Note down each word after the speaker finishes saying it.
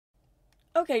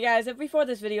Okay, guys, if before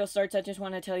this video starts, I just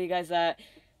want to tell you guys that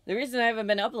the reason I haven't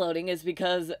been uploading is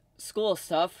because school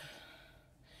stuff.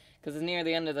 Because it's near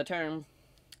the end of the term.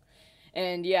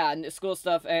 And yeah, school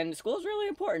stuff. And school is really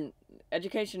important.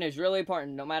 Education is really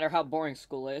important, no matter how boring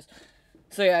school is.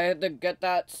 So yeah, I had to get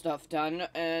that stuff done.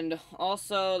 And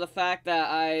also the fact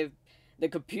that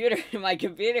my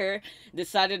computer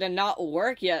decided to not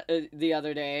work yet the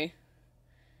other day.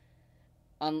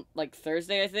 On, like,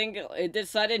 Thursday, I think, it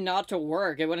decided not to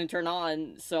work. It wouldn't turn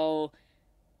on, so,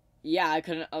 yeah, I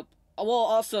couldn't well,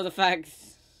 also the fact,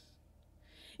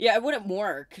 yeah, it wouldn't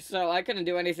work, so I couldn't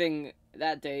do anything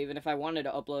that day, even if I wanted to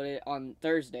upload it on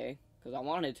Thursday, because I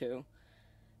wanted to,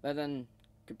 but then,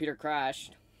 computer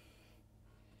crashed.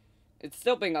 It's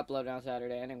still being uploaded on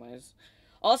Saturday, anyways.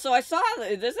 Also, I saw,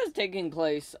 this is taking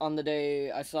place on the day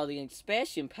I saw the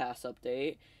expansion pass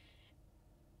update.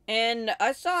 And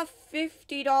I saw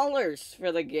 $50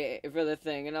 for the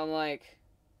thing, and I'm like,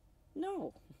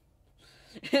 no.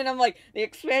 And I'm like, the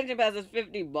expansion pass is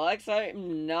 $50.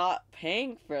 I'm not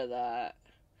paying for that.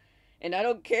 And I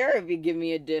don't care if you give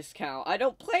me a discount. I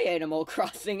don't play Animal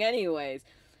Crossing anyways.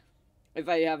 If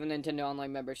I have a Nintendo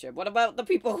Online membership. What about the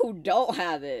people who don't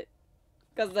have it?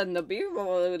 Because then the people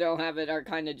who don't have it are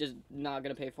kind of just not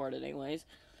going to pay for it anyways.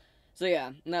 So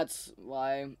yeah, that's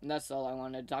all I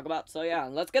wanted to talk about. So yeah,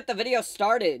 let's get the video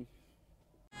started.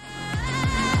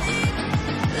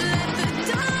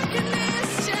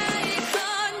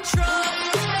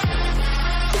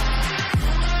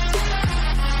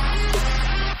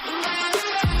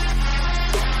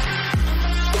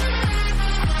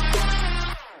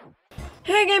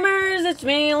 Hey gamers, it's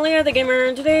me, Leo the Gamer,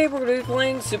 and today we're going to be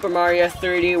playing Super Mario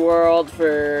 3D World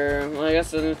for, well, I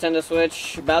guess, the Nintendo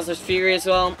Switch, Bowser's Fury as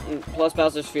well, plus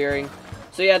Bowser's Fury.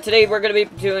 So yeah, today we're going to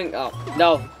be doing,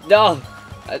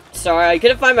 sorry, I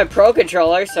couldn't find my Pro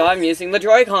Controller, so I'm using the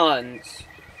Joy-Cons.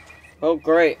 Oh,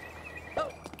 great.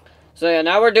 So yeah,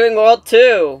 now we're doing World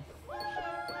 2.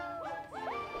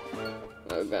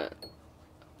 Okay.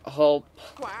 Hope.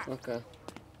 Okay.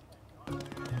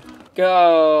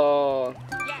 Go.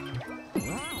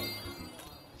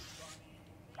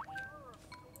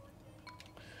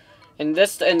 In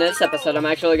this episode, I'm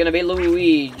actually gonna be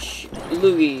Luigi.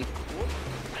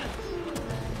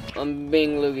 I'm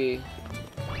being Luigi.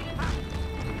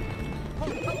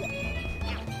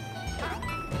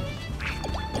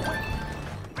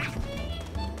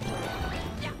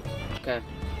 Okay.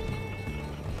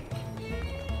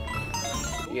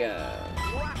 Yeah.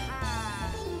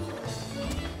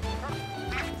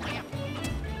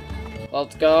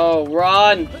 Let's go,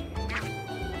 run!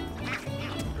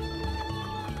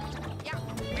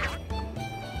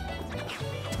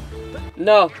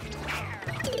 No!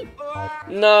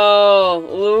 No!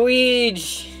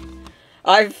 Luigi!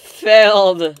 I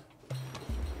failed!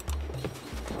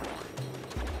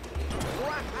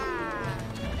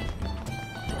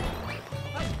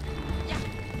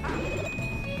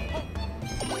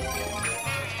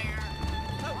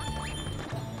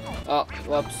 Oh,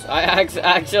 whoops.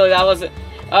 Actually, that wasn't...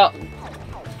 Oh.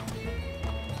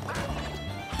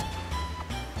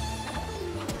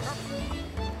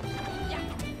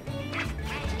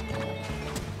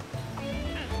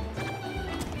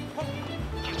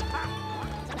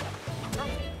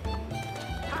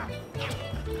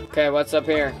 Okay, what's up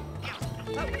here?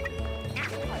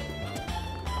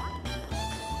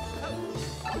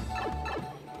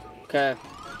 Okay.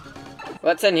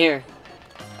 What's in here?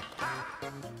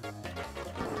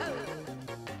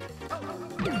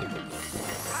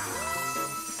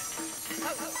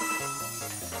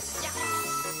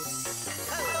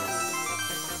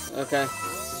 Okay.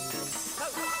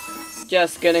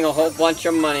 Just getting a whole bunch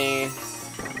of money.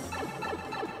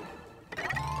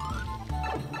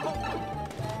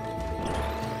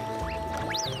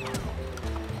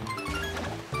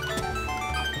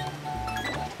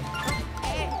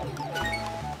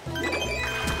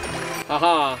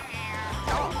 Haha.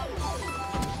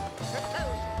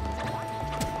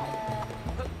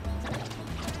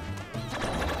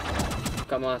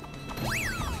 Come on.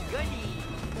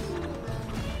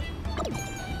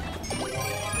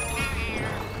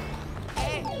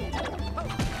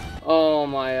 Oh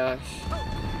my gosh.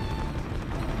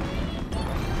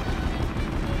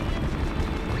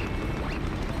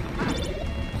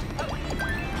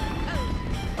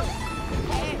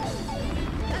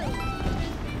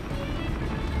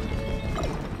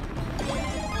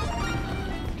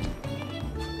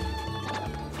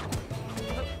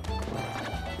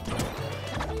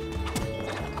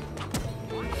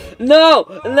 No!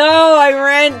 No! I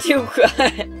ran too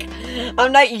quick!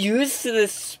 I'm not used to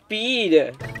this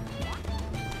speed.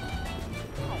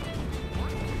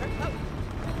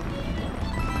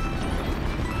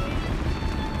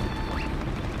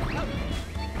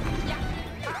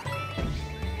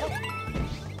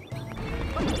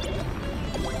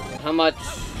 How much?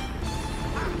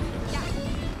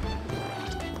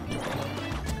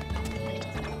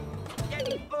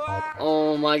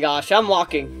 Oh my gosh, I'm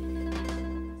walking.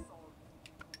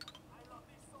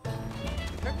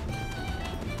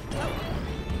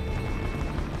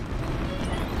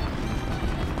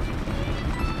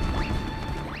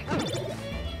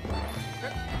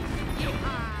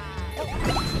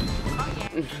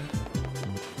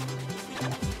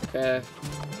 Okay.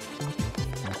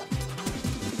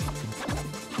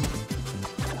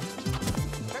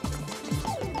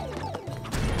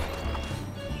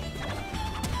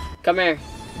 Come here.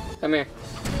 Come here.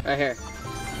 Right here.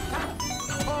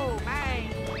 Oh,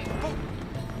 man.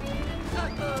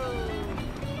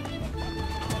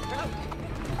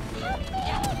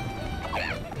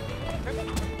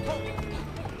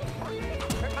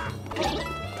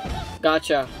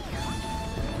 Gotcha.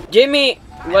 Give me.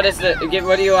 What is it?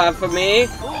 What do you have for me?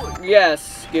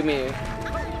 Yes. Give me.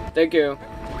 Thank you.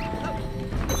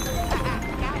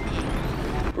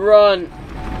 Run.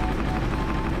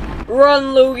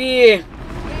 Run, Luigi!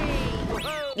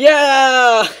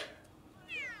 Yeah!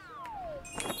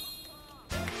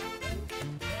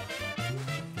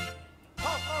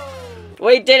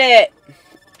 We did it!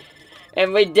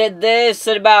 And we did this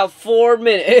in about 4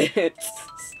 minutes.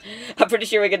 I'm pretty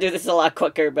sure we could do this a lot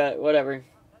quicker, but whatever.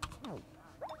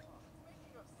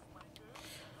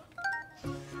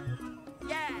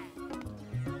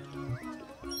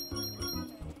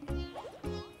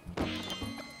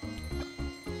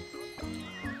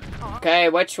 Okay,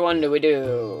 which one do we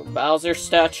do? Bowser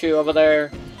statue over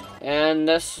there. And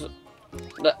this...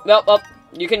 Nope,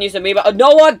 you can use the amiibo.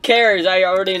 No one cares! I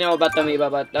already know about the amiibo,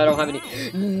 but I don't have any.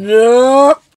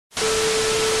 Nope!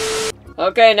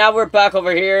 Okay, now we're back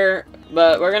over here.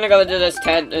 But we're gonna go into this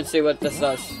tent and see what this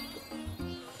does.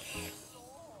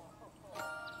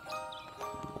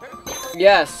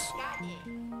 Yes.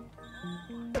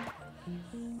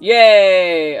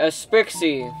 Yay! A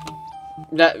sprixie.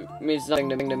 That means nothing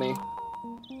to me.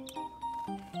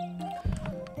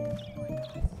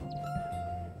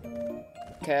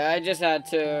 Okay, I just had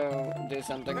to do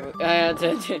something. I had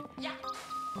to do...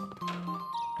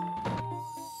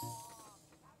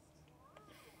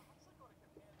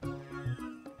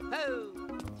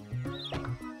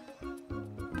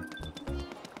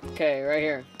 Okay, right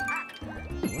here.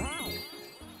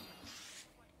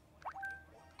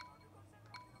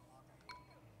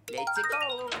 Let's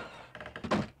go.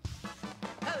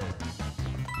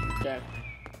 Okay.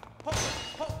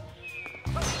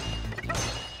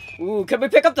 Ooh, can we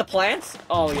pick up the plants?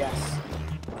 Oh, yes.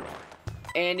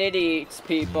 And it eats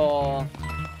people.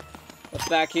 What's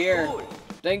back here?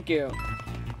 Thank you.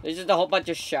 There's just a whole bunch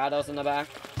of shadows in the back.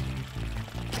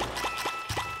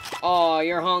 Oh,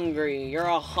 you're hungry. You're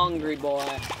a hungry boy.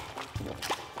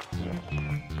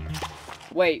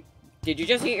 Wait, did you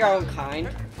just eat your own kind?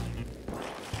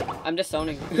 I'm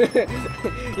disowning.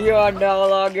 You are no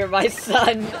longer my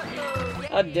son.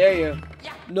 How dare you?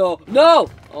 No, no!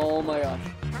 Oh my gosh.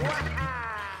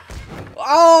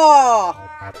 Oh!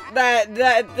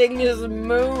 That thing just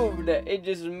moved. It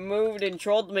just moved and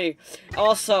trolled me.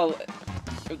 Also,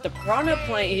 if the piranha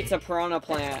plant eats a piranha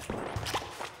plant,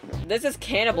 this is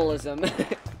cannibalism.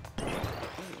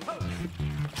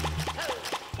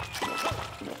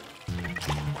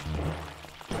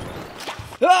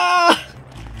 Ah!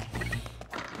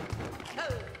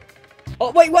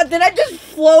 Oh, wait, what? Did I just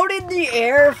float in the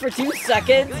air for 2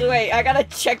 seconds? Wait, I gotta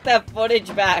check that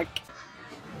footage back.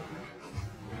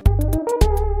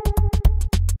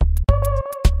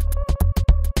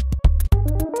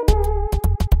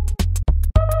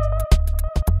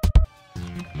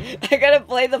 I gotta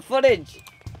play the footage.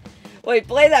 Wait,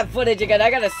 play that footage again. I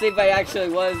gotta see if I actually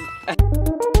was...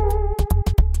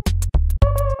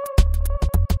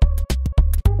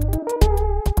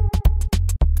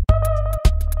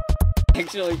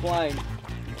 actually flying.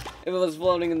 If it was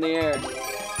floating in the air.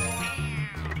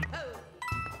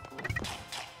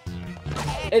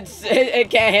 It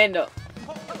can't handle.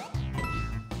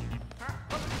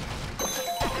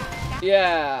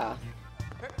 Yeah.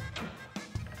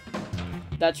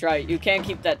 That's right. You can't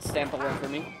keep that stamp away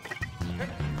from me.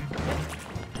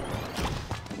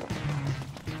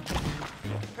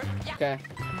 Okay.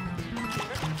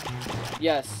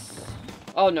 Yes.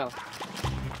 Oh no.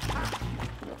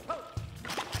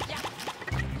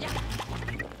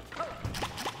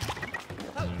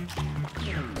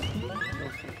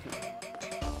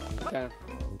 Okay.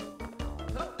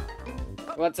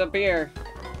 What's up here?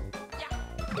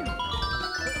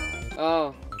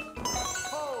 Oh.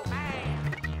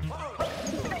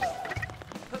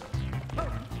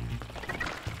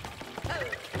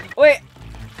 Wait.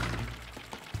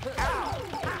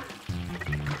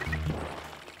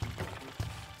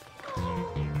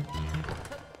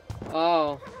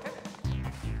 Oh.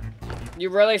 You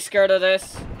really scared of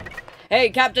this? Hey,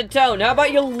 Captain Tone, how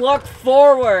about you look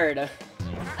forward?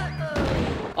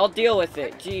 I'll deal with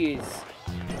it. Jeez.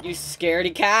 You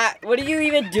scaredy cat? What are you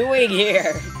even doing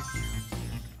here?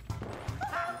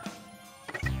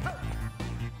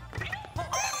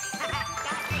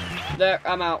 There,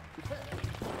 I'm out.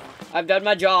 I've done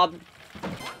my job.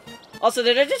 Also,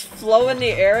 did I just float in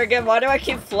the air again? Why do I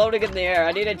keep floating in the air?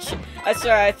 I need to I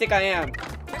swear, I think I am.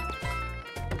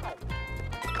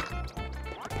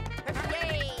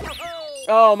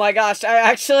 Oh my gosh, I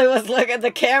actually was looking at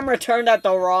the camera turned at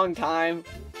the wrong time.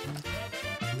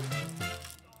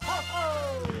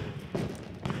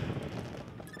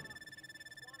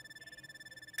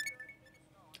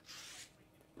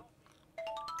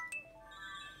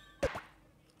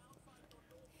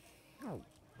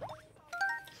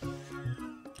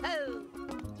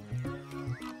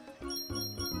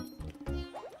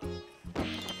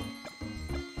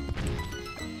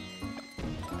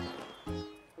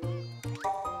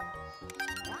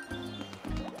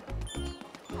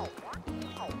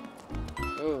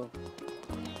 Ooh.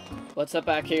 What's up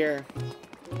back here?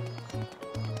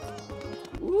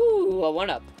 Ooh, a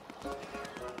 1-up.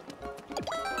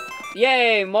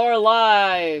 Yay, more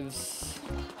lives!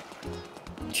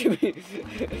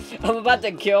 I'm about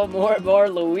to kill more and more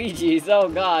Luigis, oh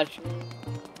gosh.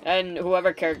 And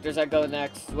whoever characters that go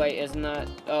next. Wait, isn't that...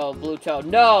 Oh, Blue Toad.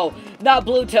 No! Not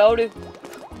Blue Toad!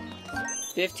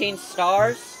 15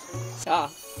 stars?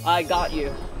 Ah, I got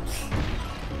you.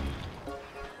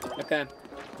 Okay.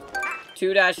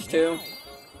 2-2.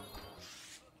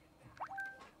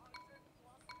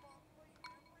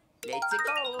 Let's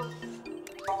go.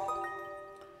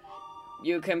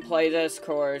 You can play this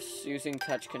course using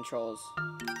touch controls.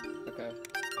 Okay.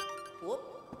 Whoop.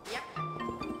 Yep.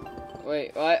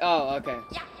 Wait, what? Oh, okay.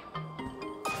 Yep.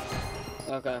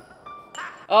 Okay.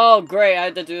 Oh, great, I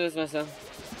have to do this myself.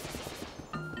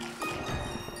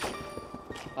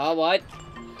 Oh, what?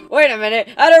 Wait a minute,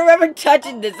 I don't remember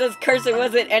touching this. This cursor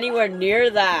wasn't anywhere near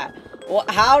that. Well,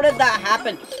 how did that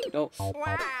happen? No.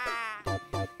 Wow.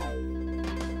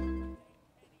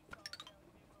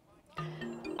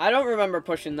 I don't remember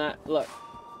pushing that. Look.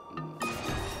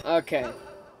 Okay.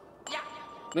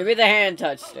 Maybe the hand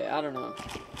touched it. I don't know.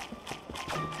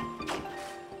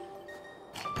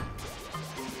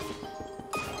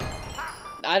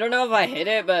 I don't know if I hit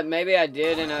it, but maybe I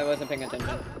did and I wasn't paying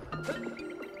attention.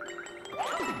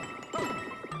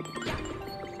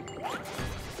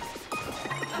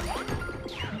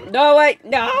 No, wait,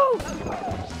 no!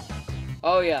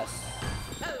 Oh, yes.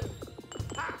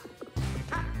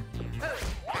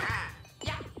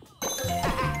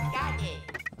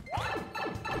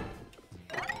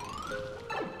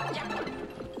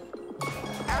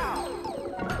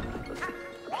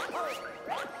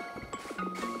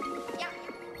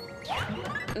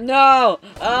 No!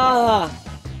 Ah!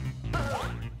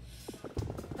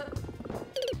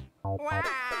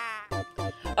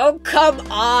 Oh, come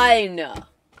on!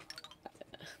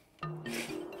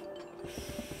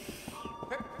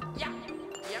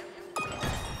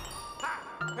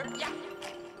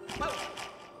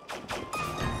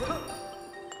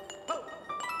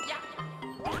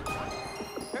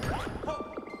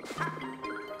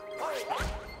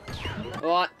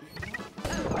 What?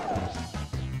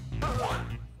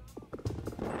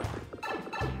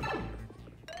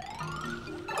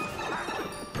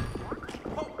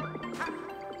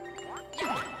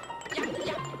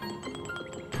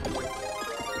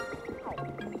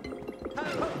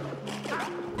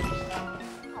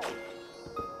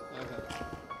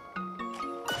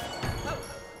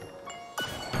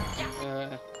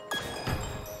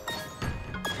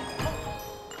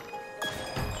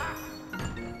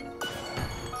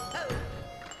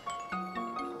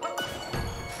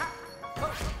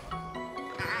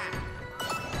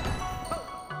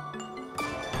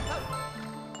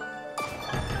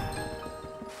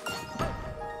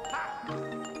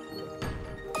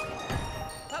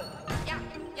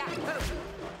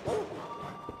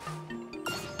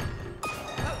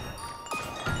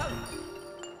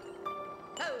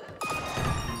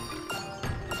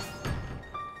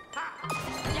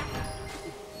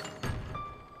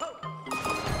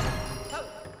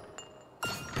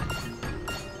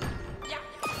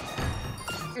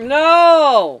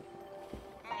 No!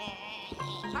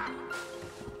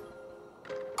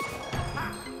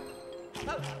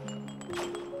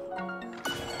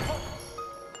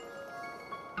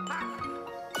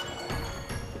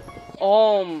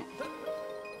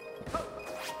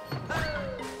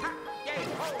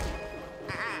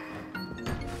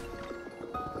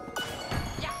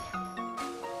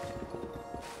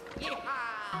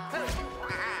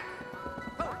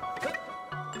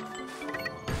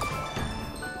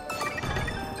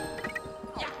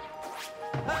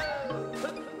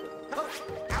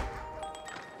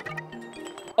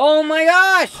 Oh my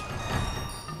gosh!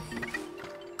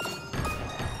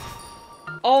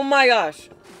 Oh my gosh!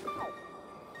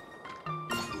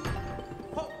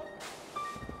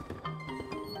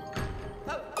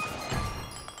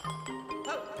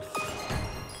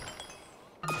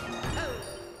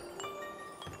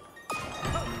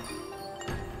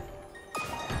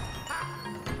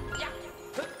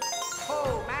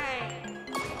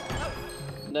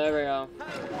 There we go.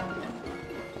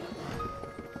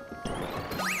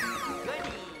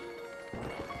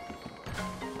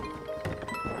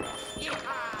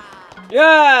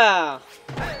 Yeah!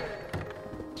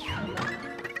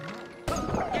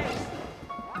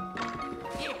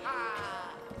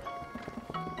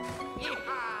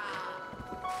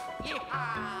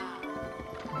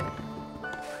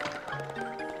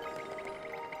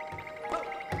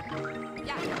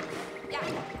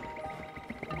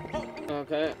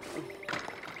 Okay.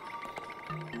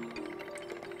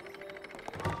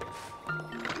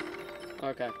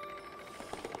 Okay.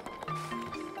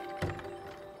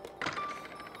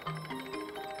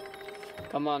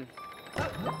 Come on.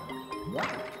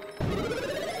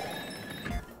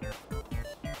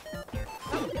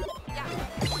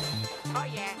 Oh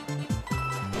yeah.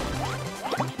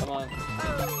 Come on.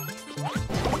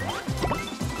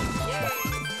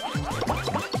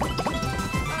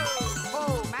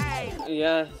 Oh man.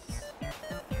 Yes.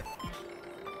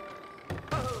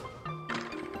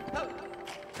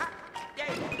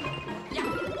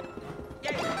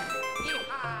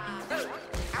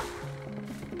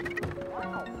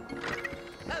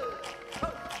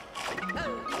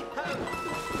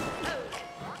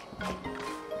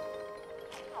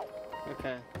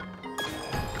 Okay.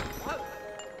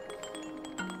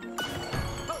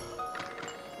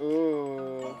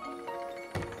 Ooh.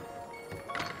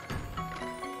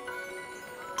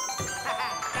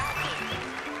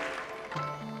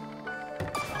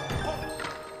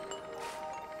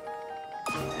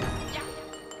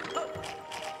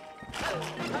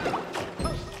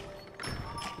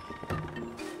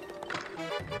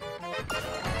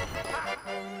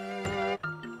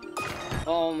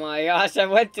 Oh my gosh, I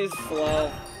went too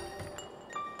slow.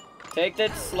 Take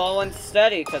it slow and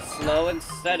steady, because slow and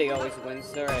steady always wins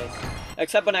the race.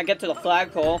 Except when I get to the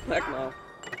flagpole. Heck no.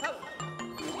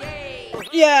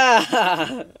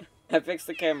 Yeah! I fixed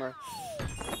the camera.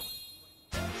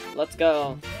 Let's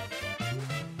go.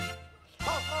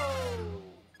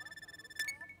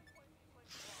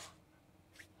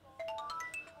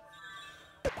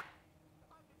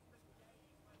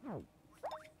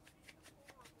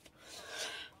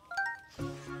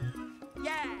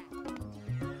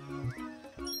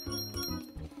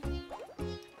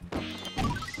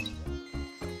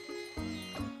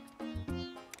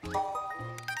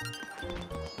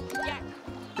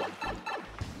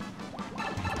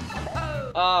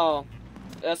 Oh.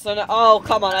 That's an— oh,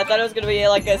 come on. I thought it was gonna be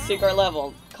like a secret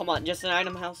level. Come on, just an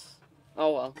item house?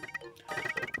 Oh well.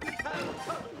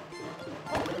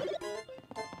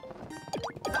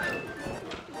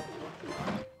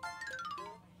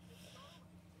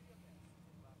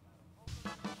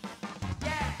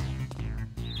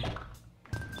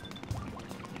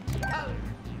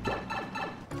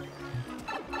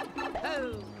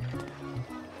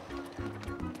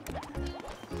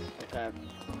 Okay.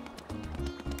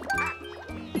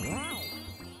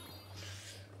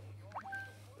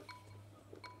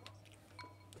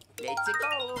 Let's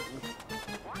go.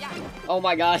 Oh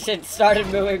my gosh, it started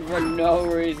moving for no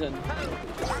reason.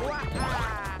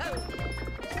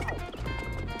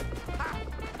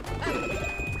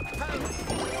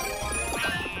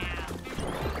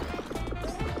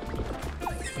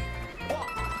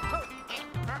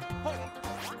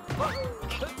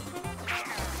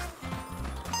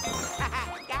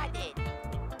 Got it.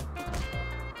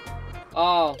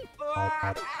 Oh.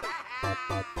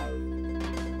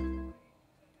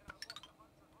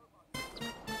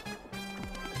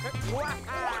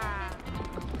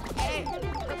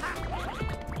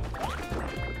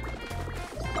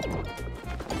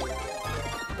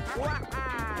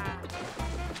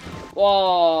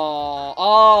 Whoa.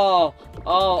 Oh.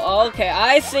 Oh, okay.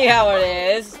 I see how it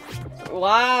is.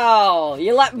 Wow.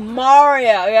 You let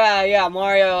Mario. Yeah,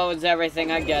 Mario owns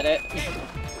everything. I get it.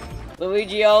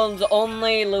 Luigi owns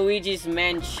only Luigi's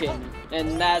Mansion.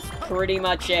 And that's pretty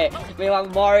much it. Meanwhile,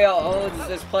 Mario owns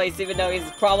this place even though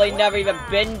he's probably never even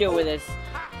been to this.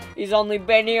 He's only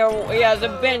been here— he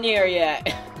hasn't been here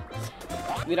yet.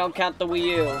 We don't count the Wii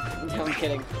U. No, I'm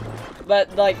kidding.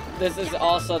 But, like, this is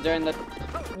also during the—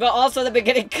 but also the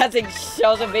beginning cutscene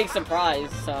shows him being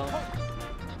surprised, so.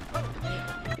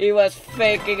 He was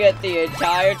faking it the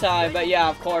entire time, but yeah,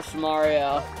 of course,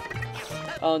 Mario.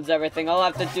 owns everything. I'll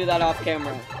have to do that off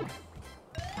camera.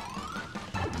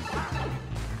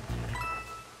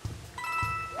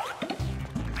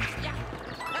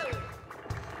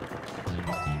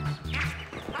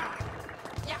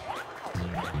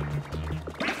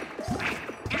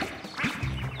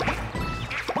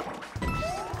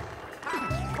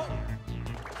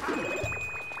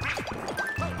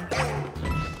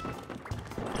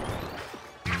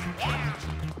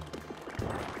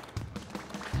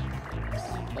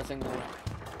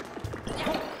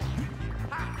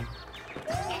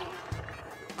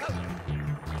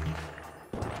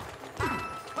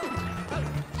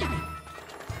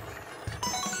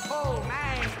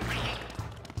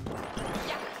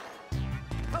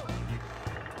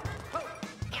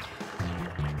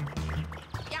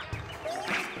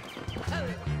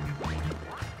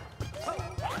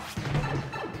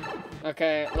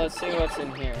 Okay, let's see what's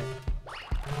in here.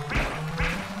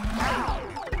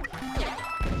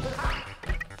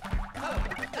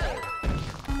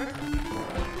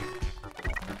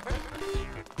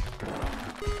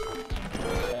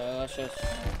 Okay, let's just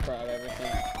grab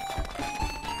everything.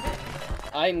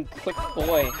 I'm quick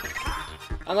boy.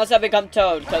 Unless I become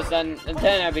Toad, because then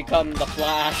I become the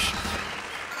Flash.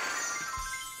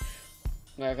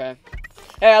 Okay.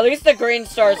 Hey, at least the green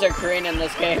stars are green in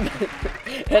this game.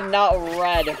 And not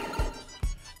red.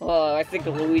 Oh, I think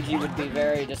Luigi would be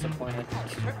very disappointed.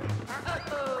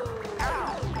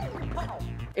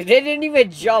 It didn't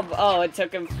even jump. Oh, it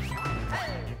took him.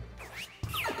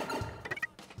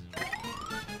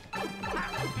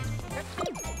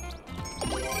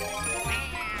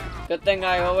 Good thing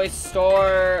I always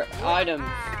store items.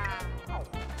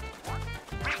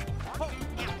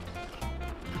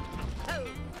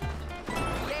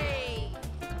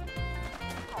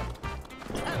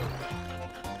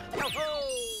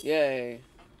 Yay.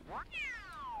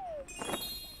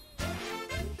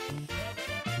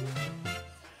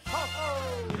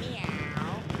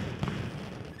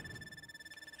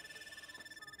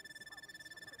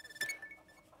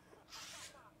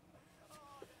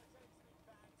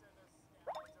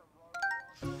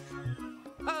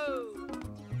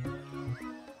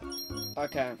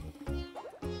 Okay.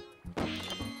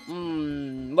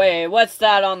 Wait, what's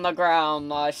that on the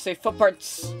ground? I see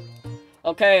footprints.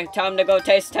 Okay, time to go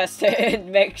taste test it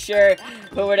and make sure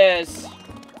who it is.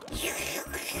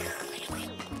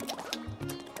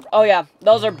 Oh yeah,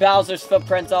 those are Bowser's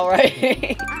footprints,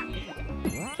 alright.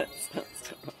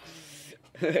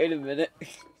 Wait a minute.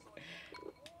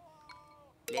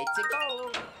 Let's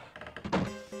go.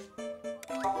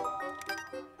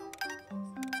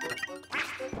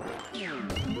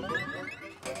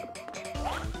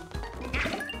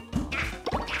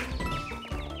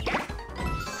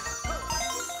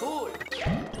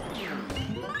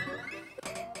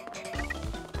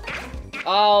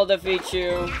 I'll defeat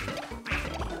you.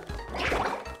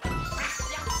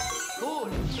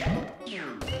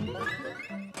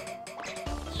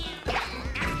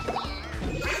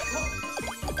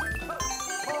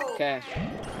 Okay.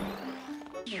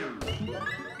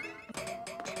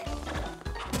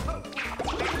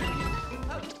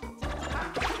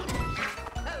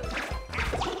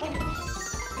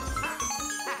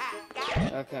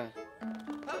 Okay.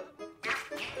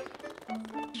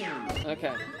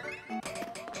 Okay.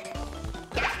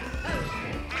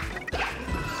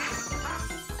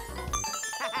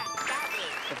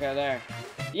 Okay, there.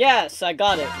 Yes, I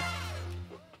got it.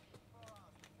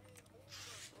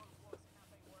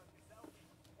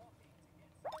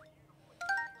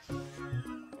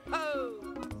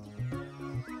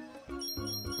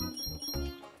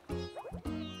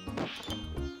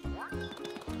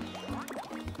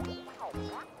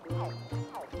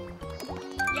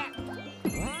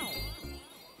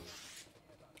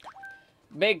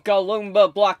 Big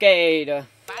Goomba blockade.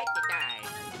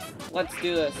 Let's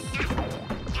do this.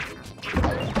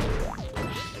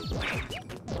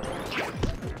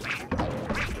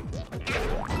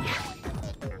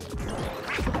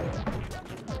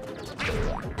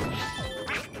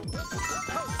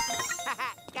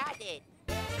 Got it.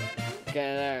 Okay,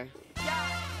 there.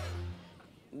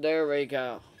 There we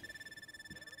go.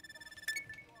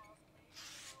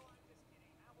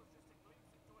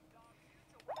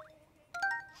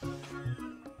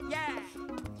 Yeah.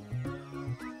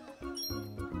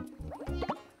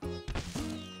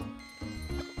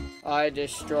 I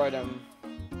destroyed him.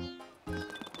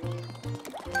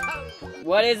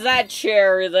 What is that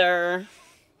cherry there?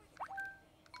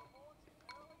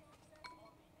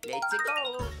 Let's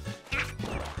go.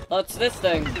 What's this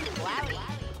thing?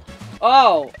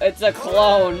 Oh, it's a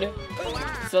clone.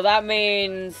 So that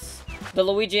means The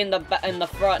Luigi in the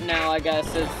front now, I guess,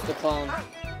 is the clone.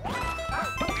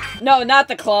 No, not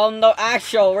the clone, the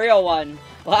actual real one.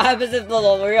 What happens if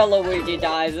the real Luigi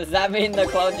dies? Does that mean the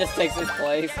clone just takes his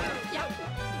place?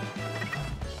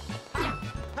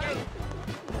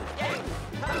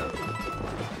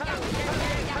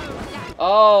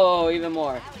 Oh, even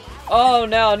more. Oh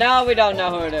no, now we don't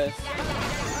know who it is.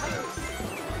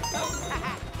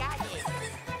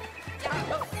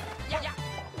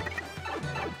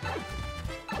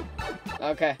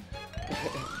 Okay.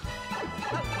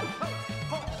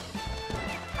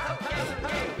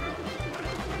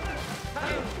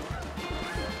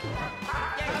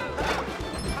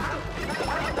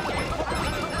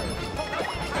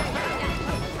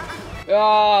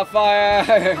 Oh,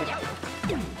 fire!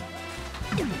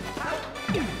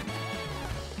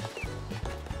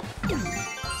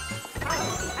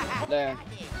 There.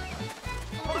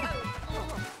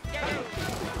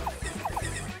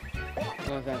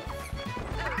 Okay.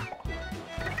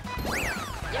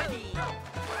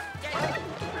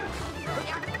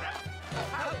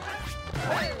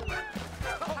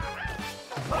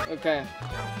 Okay.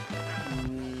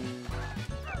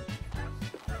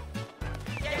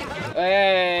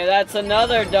 Hey, that's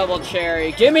another double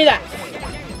cherry. Give me that!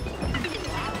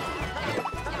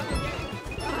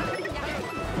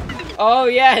 Oh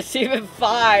yes, even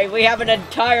 5. We have an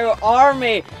entire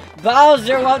army.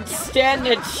 Bowser won't stand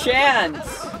a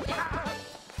chance.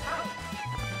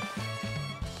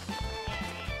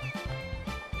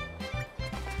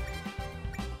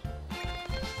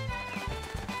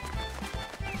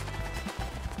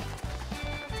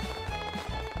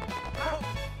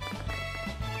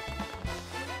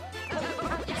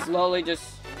 Slowly just...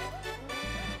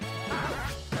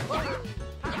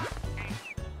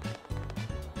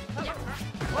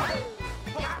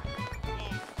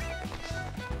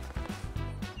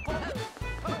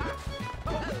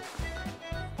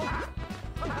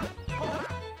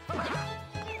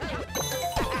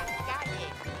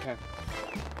 Okay.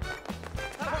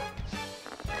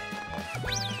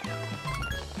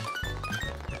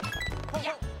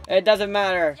 It doesn't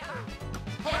matter.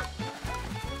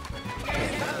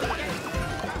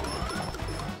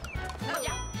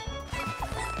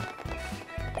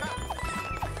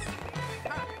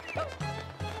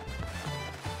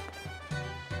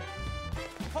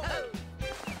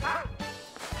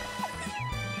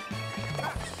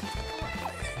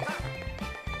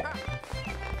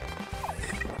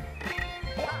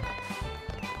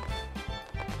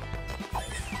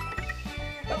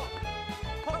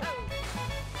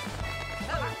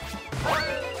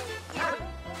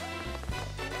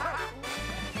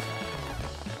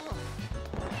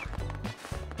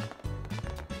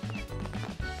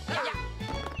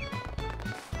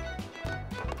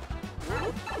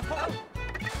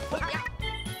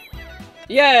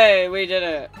 Yay, we did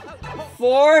it.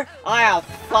 4? I have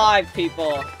 5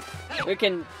 people. We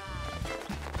can...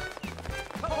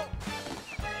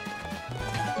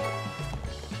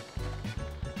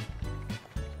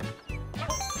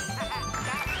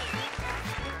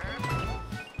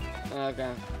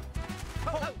 Okay.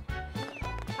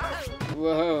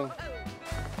 Whoa.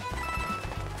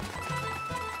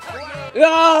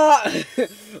 Ah!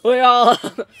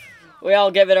 we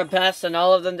all gave it our best and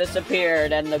all of them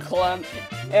disappeared and the clone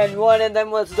and one of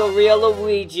them was the real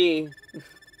Luigi.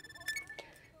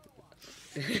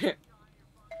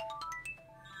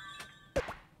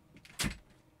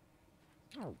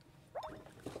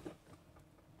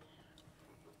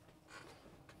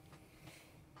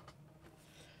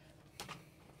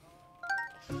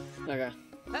 Okay.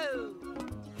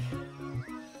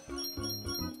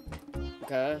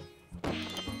 Okay.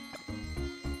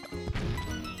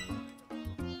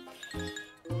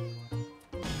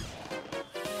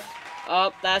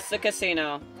 Oh, that's the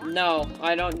casino. No,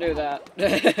 I don't do that.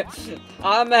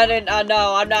 I'm heading,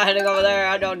 no, I'm not heading over there.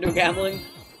 I don't do gambling.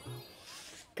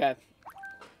 Okay.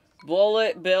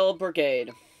 Bullet Bill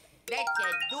Brigade. Let's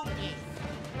do this.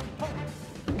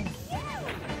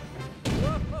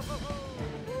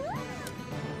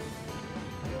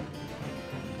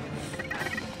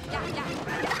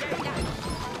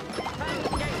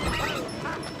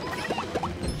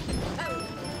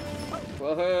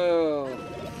 Woohoo!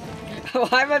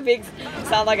 Why am I being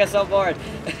sound like I'm so bored?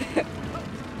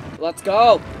 Let's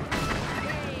go!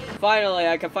 Finally,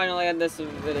 I can finally end this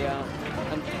video.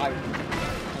 I'm tired.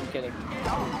 I'm kidding.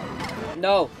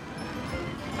 No!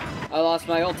 I lost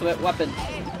my ultimate weapon.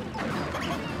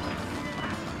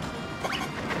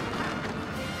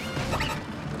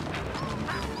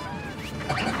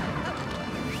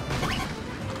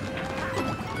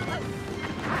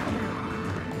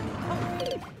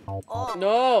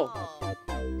 No!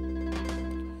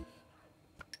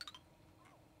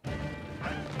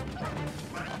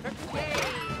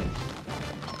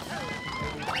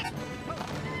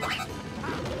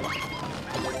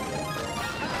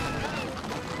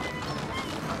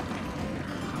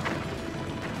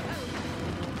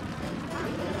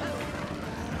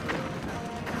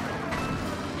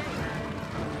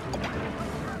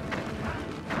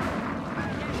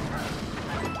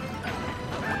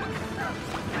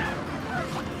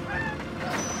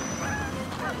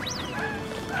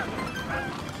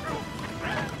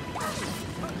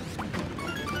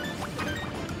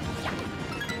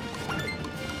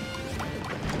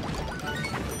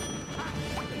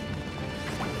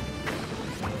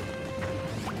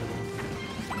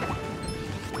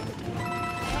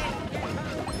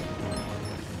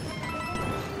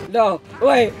 No,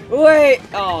 wait, wait!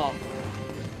 Oh.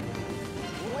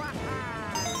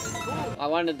 I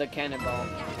wanted the cannonball.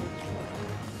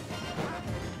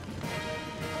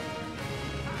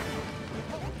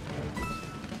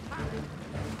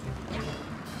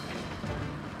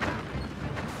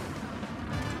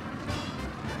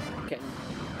 Okay.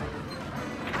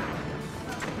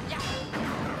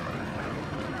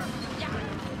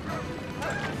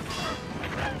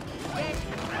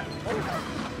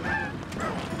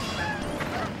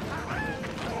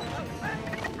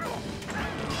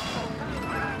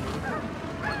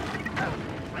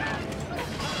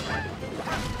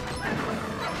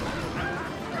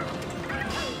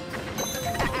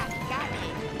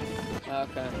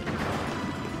 Okay.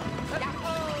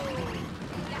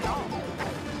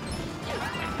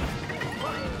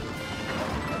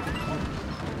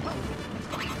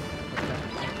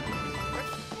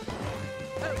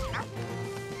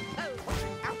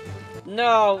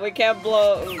 No, we can't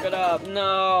blow it up.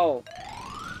 No.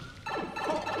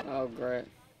 Oh, great.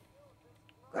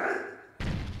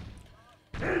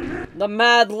 The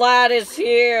mad lad is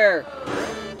here.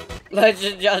 Let's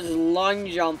just long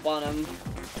jump on him.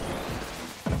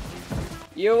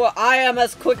 I am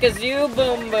as quick as you,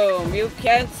 Boom Boom. You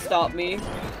can't stop me.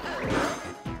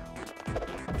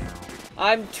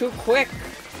 I'm too quick.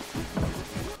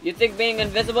 You think being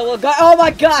invisible will go— oh my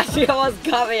gosh, he almost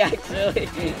got me, actually.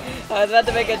 I was about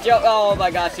to make a joke. Oh my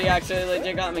gosh, he actually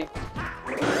legit got me.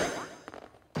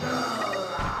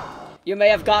 You may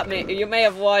have got me. You may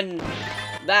have won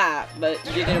that, but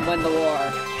you didn't win the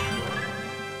war.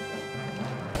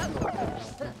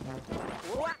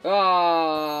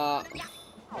 Ah.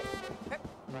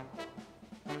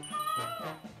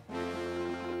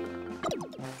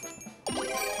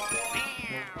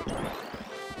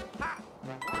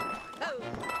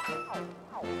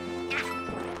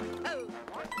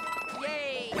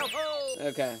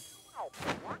 Okay.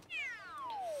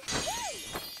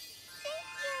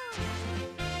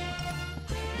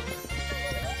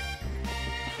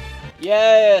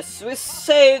 Yes, we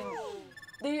saved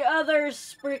the other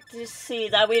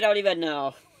sprixes that we don't even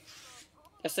know.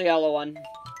 It's the yellow one.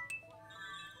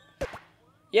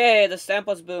 Yay, the stamp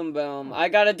was Boom Boom. I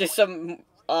gotta do some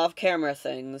off-camera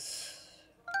things.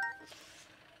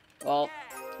 Well,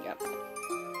 yep.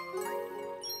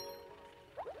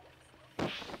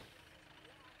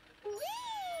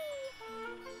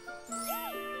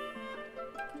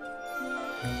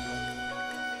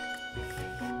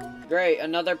 Great,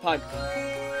 another pipe.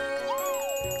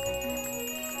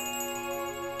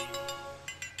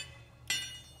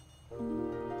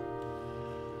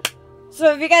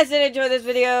 So if you guys did enjoy this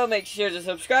video, make sure to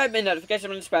subscribe and notification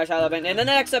button, smash that button. In the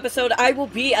next episode, I will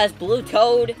be as Blue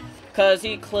Toad, because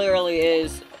he clearly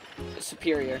is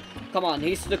superior. Come on,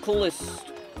 he's the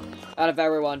coolest out of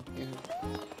everyone.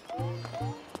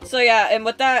 So yeah, and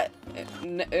with that,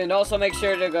 and also make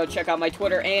sure to go check out my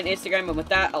Twitter and Instagram, and with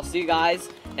that, I'll see you guys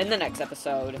in the next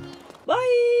episode.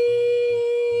 Bye!